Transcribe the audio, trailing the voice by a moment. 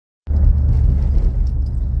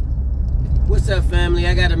What's up, family?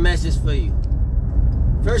 I got a message for you.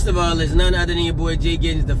 First of all, it's none other than your boy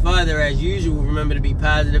JGiddins, the father. As usual, remember to be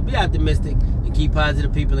positive, be optimistic, and keep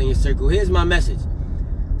positive people in your circle. Here's my message.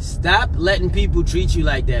 Stop letting people treat you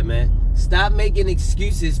like that, man. Stop making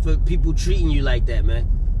excuses for people treating you like that, man.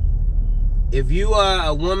 If you are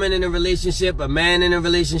a woman in a relationship, a man in a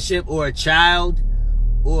relationship, or a child,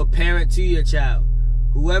 or a parent to your child,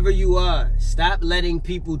 whoever you are, stop letting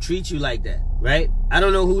people treat you like that, right? I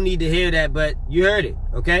don't know who need to hear that, but you heard it,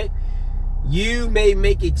 okay? You may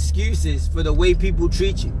make excuses for the way people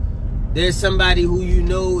treat you. There's somebody who you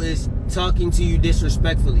know is talking to you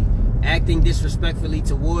disrespectfully, acting disrespectfully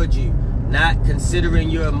towards you, not considering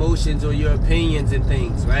your emotions or your opinions and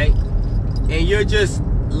things, right? And you're just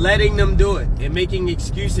letting them do it and making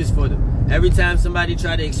excuses for them. Every time somebody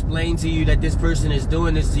try to explain to you that this person is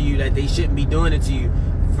doing this to you, that they shouldn't be doing it to you,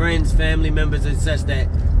 friends, family members and such that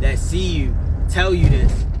see you, tell you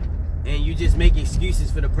this, and you just make excuses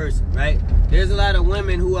for the person, right? There's a lot of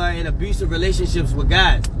women who are in abusive relationships with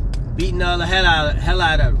guys, beating all the hell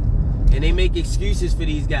out of them, and they make excuses for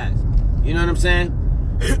these guys. You know what I'm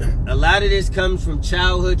saying? A lot of this comes from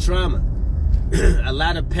childhood trauma. A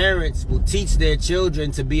lot of parents will teach their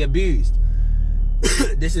children to be abused.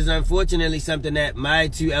 This is unfortunately something that my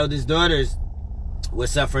two eldest daughters were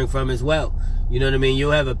suffering from as well. You know what I mean?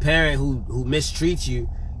 You'll have a parent who mistreats you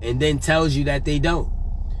and then tells you that they don't.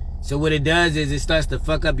 So what it does is it starts to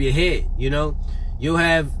fuck up your head, you know? You'll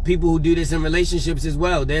have people who do this in relationships as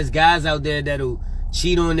well. There's guys out there that'll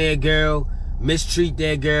cheat on their girl, mistreat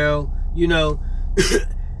their girl, you know,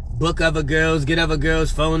 book other girls, get other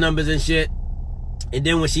girls' phone numbers and shit. And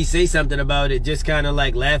then when she say something about it, just kind of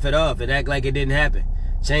like laugh it off and act like it didn't happen.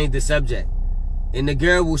 Change the subject. And the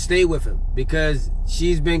girl will stay with him because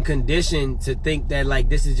she's been conditioned to think that like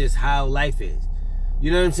this is just how life is. You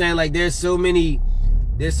know what I'm saying? Like there's so many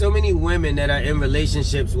women that are in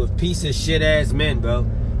relationships with piece of shit ass men, bro.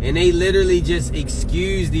 And they literally just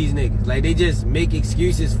excuse these niggas. Like they just make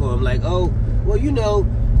excuses for them. Like, oh, well, you know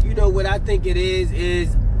what I think it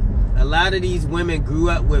is a lot of these women grew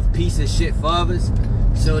up with piece of shit fathers,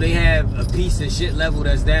 so they have a piece of shit level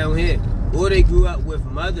that's down here. Or they grew up with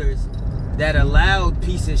mothers that allowed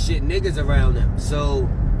piece of shit niggas around them, so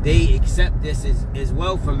they accept this as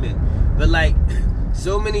well from men. But like,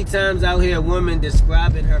 so many times out here, a woman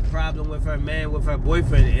describing her problem with her man, with her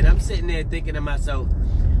boyfriend, and I'm sitting there thinking to myself,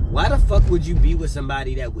 why the fuck would you be with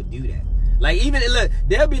somebody that would do that? Like, even, look,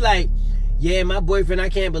 they'll be like, yeah, my boyfriend, I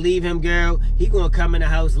can't believe him, girl. He gonna come in the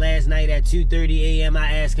house last night at 2:30 a.m.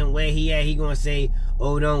 I ask him where he at. He gonna say,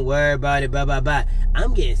 oh, don't worry about it, blah, blah, blah.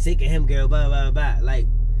 I'm getting sick of him, girl, blah, blah, blah. Like,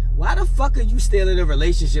 why the fuck are you still in a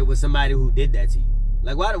relationship with somebody who did that to you?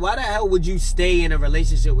 Like, why the hell would you stay in a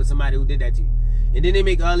relationship with somebody who did that to you? And then they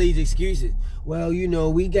make all these excuses. Well, you know,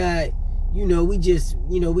 we got, you know, we just,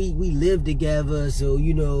 you know, we live together, so,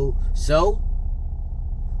 you know, so?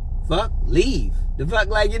 Fuck, leave. The fuck,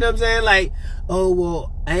 like, you know what I'm saying? Like, oh,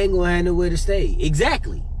 well, I ain't gonna have nowhere to stay.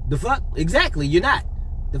 Exactly. The fuck? Exactly, you're not.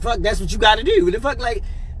 The fuck, that's what you gotta do. The fuck, like,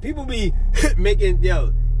 people be making,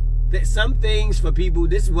 yo, some things for people,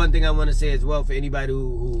 this is one thing I want to say as well for anybody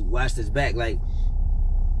who watched this back, like,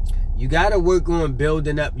 you gotta work on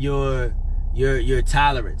building up your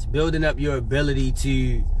tolerance, building up your ability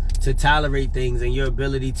to tolerate things and your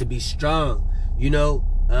ability to be strong, you know,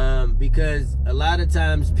 because a lot of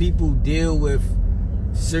times people deal with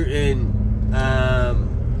certain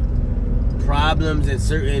problems and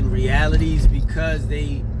certain realities because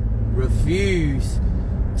they refuse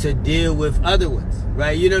to deal with other ones,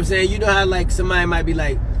 right? You know what I'm saying? You know how like somebody might be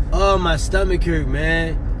like, oh, my stomach hurt,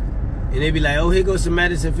 man, and they be like, oh, here goes some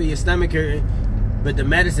medicine for your stomach hurting, but the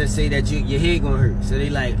medicine say that your head gonna hurt. So they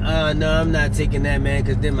like, oh, no, I'm not taking that, man,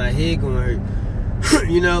 because then my head gonna hurt.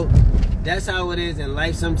 You know, that's how it is in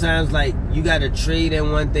life sometimes. Like, you gotta trade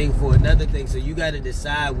in one thing for another thing, so you gotta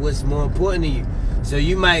decide what's more important to you. So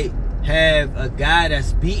you might have a guy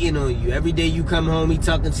that's beating on you. Every day you come home, he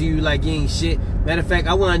talking to you like you ain't shit. Matter of fact,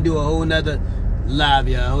 I want to do a whole nother live,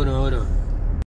 y'all. Hold on.